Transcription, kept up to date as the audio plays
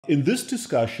In this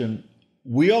discussion,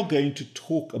 we are going to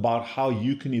talk about how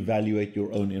you can evaluate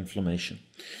your own inflammation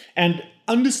and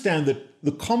understand that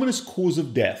the commonest cause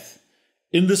of death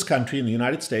in this country, in the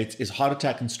United States, is heart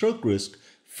attack and stroke risk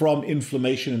from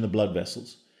inflammation in the blood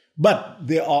vessels. But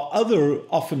there are other,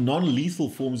 often non-lethal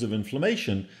forms of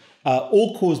inflammation,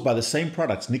 all caused by the same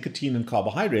products, nicotine and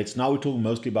carbohydrates. Now we're talking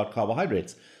mostly about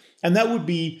carbohydrates. And that would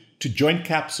be to joint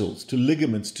capsules, to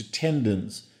ligaments, to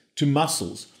tendons, to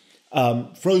muscles,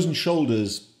 frozen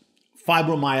shoulders,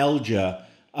 fibromyalgia,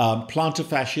 plantar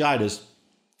fasciitis,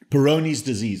 peyronies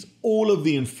disease, all of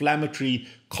the inflammatory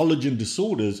collagen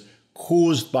disorders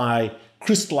caused by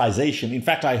crystallization. In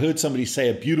fact, I heard somebody say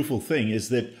a beautiful thing is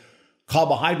that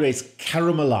carbohydrates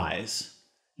caramelize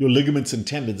your ligaments and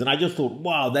tendons. And I just thought,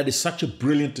 wow, that is such a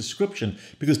brilliant description,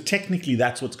 because technically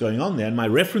that's what's going on there. And my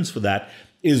reference for that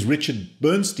is Richard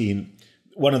Bernstein,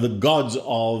 one of the gods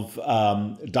of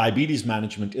diabetes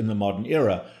management in the modern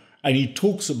era. And he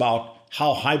talks about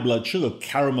how high blood sugar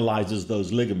caramelizes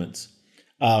those ligaments.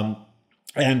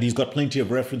 And he's got plenty of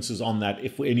references on that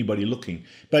if for anybody looking.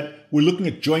 But we're looking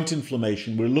at joint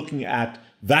inflammation. We're looking at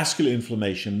vascular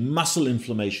inflammation, muscle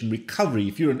inflammation, recovery.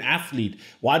 If you're an athlete,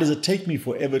 why does it take me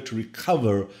forever to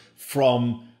recover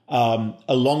from a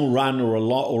long run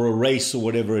or a race or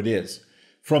whatever it is?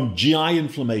 From GI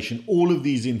inflammation, all of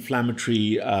these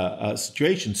inflammatory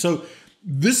situations. So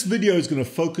this video is going to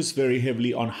focus very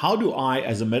heavily on how do I,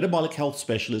 as a metabolic health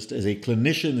specialist, as a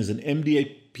clinician, as an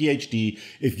MD, PhD,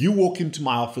 if you walk into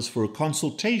my office for a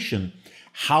consultation,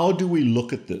 how do we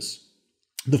look at this?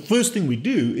 The first thing we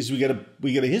do is we get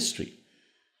a history.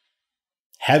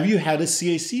 Have you had a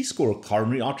CAC score, a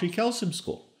coronary artery calcium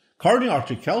score? Coronary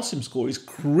artery calcium score is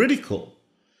critical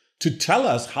to tell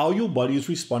us how your body is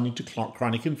responding to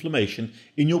chronic inflammation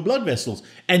in your blood vessels.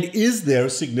 And is there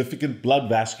significant blood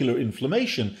vascular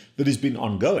inflammation that has been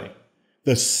ongoing?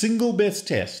 The single best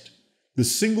test, the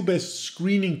single best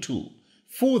screening tool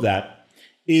for that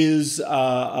is a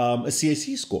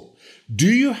CAC score.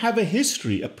 Do you have a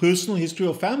history, a personal history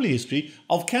or family history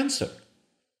of cancer?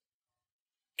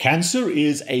 Cancer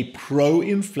is a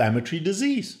pro-inflammatory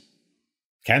disease.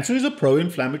 Cancer is a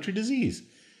pro-inflammatory disease.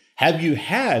 Have you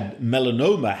had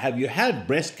melanoma? Have you had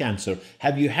breast cancer?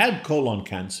 Have you had colon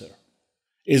cancer?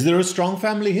 Is there a strong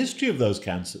family history of those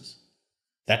cancers?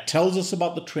 That tells us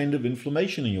about the trend of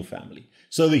inflammation in your family.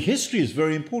 So the history is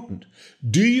very important.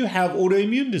 Do you have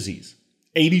autoimmune disease?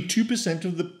 82%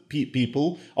 of the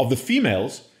people, of the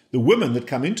females, the women that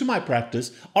come into my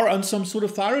practice, are on some sort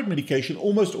of thyroid medication,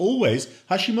 almost always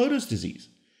Hashimoto's disease.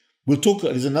 We'll talk,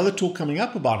 there's another talk coming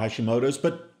up about Hashimoto's,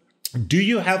 but do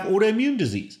you have autoimmune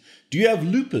disease? Do you have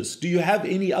lupus? Do you have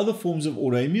any other forms of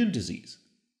autoimmune disease?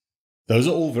 Those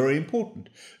are all very important.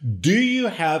 Do you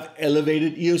have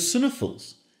elevated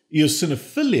eosinophils?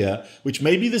 Eosinophilia, which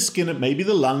may be the skin, it may be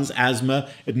the lungs, asthma,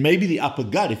 it may be the upper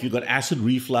gut if you've got acid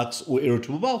reflux or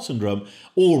irritable bowel syndrome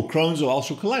or Crohn's or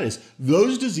ulcerative colitis.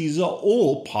 Those diseases are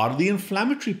all part of the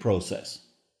inflammatory process.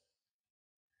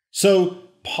 So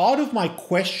part of my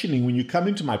questioning when you come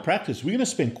into my practice, we're going to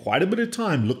spend quite a bit of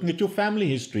time looking at your family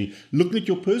history, looking at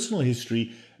your personal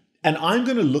history, and I'm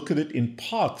going to look at it in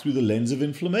part through the lens of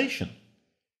inflammation.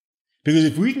 Because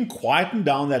if we can quieten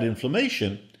down that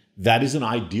inflammation, that is an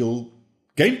ideal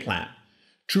game plan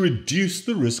to reduce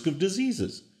the risk of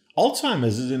diseases.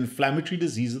 Alzheimer's is an inflammatory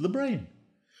disease of the brain.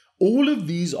 All of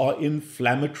these are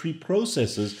inflammatory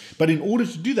processes, but in order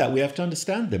to do that, we have to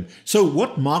understand them. So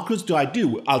what markers do I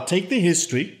do? I'll take the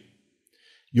history,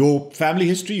 your family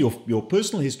history, your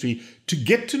personal history, to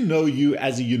get to know you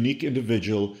as a unique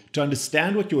individual, to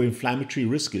understand what your inflammatory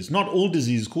risk is. Not all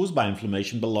disease is caused by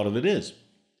inflammation, but a lot of it is.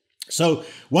 So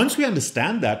once we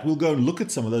understand that, we'll go and look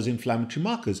at some of those inflammatory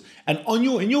markers. And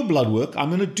in your blood work, I'm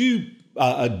going to do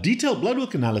a detailed blood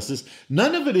work analysis.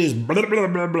 None of it is blah, blah,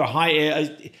 blah, blah, high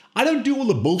air. I don't do all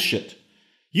the bullshit.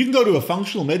 You can go to a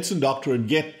functional medicine doctor and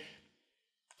get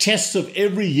tests of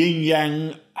every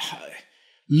yin-yang,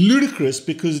 ludicrous,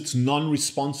 because it's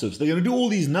non-responsive. So they're going to do all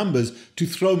these numbers to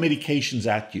throw medications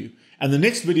at you. And the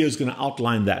next video is going to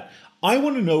outline that. I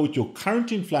want to know what your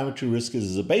current inflammatory risk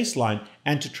is as a baseline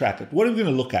and to track it. What are we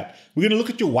going to look at? We're going to look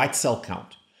at your white cell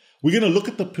count. We're going to look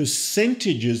at the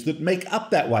percentages that make up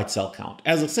that white cell count.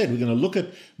 As I said, we're going to look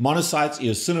at monocytes,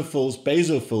 eosinophils,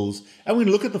 basophils, and we're going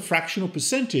to look at the fractional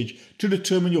percentage to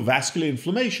determine your vascular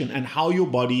inflammation and how your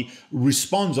body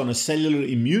responds on a cellular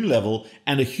immune level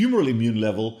and a humoral immune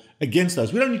level against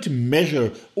those. We don't need to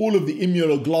measure all of the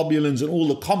immunoglobulins and all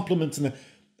the complements.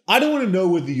 I don't want to know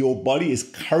whether your body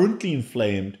is currently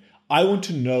inflamed. I want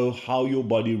to know how your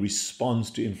body responds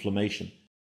to inflammation.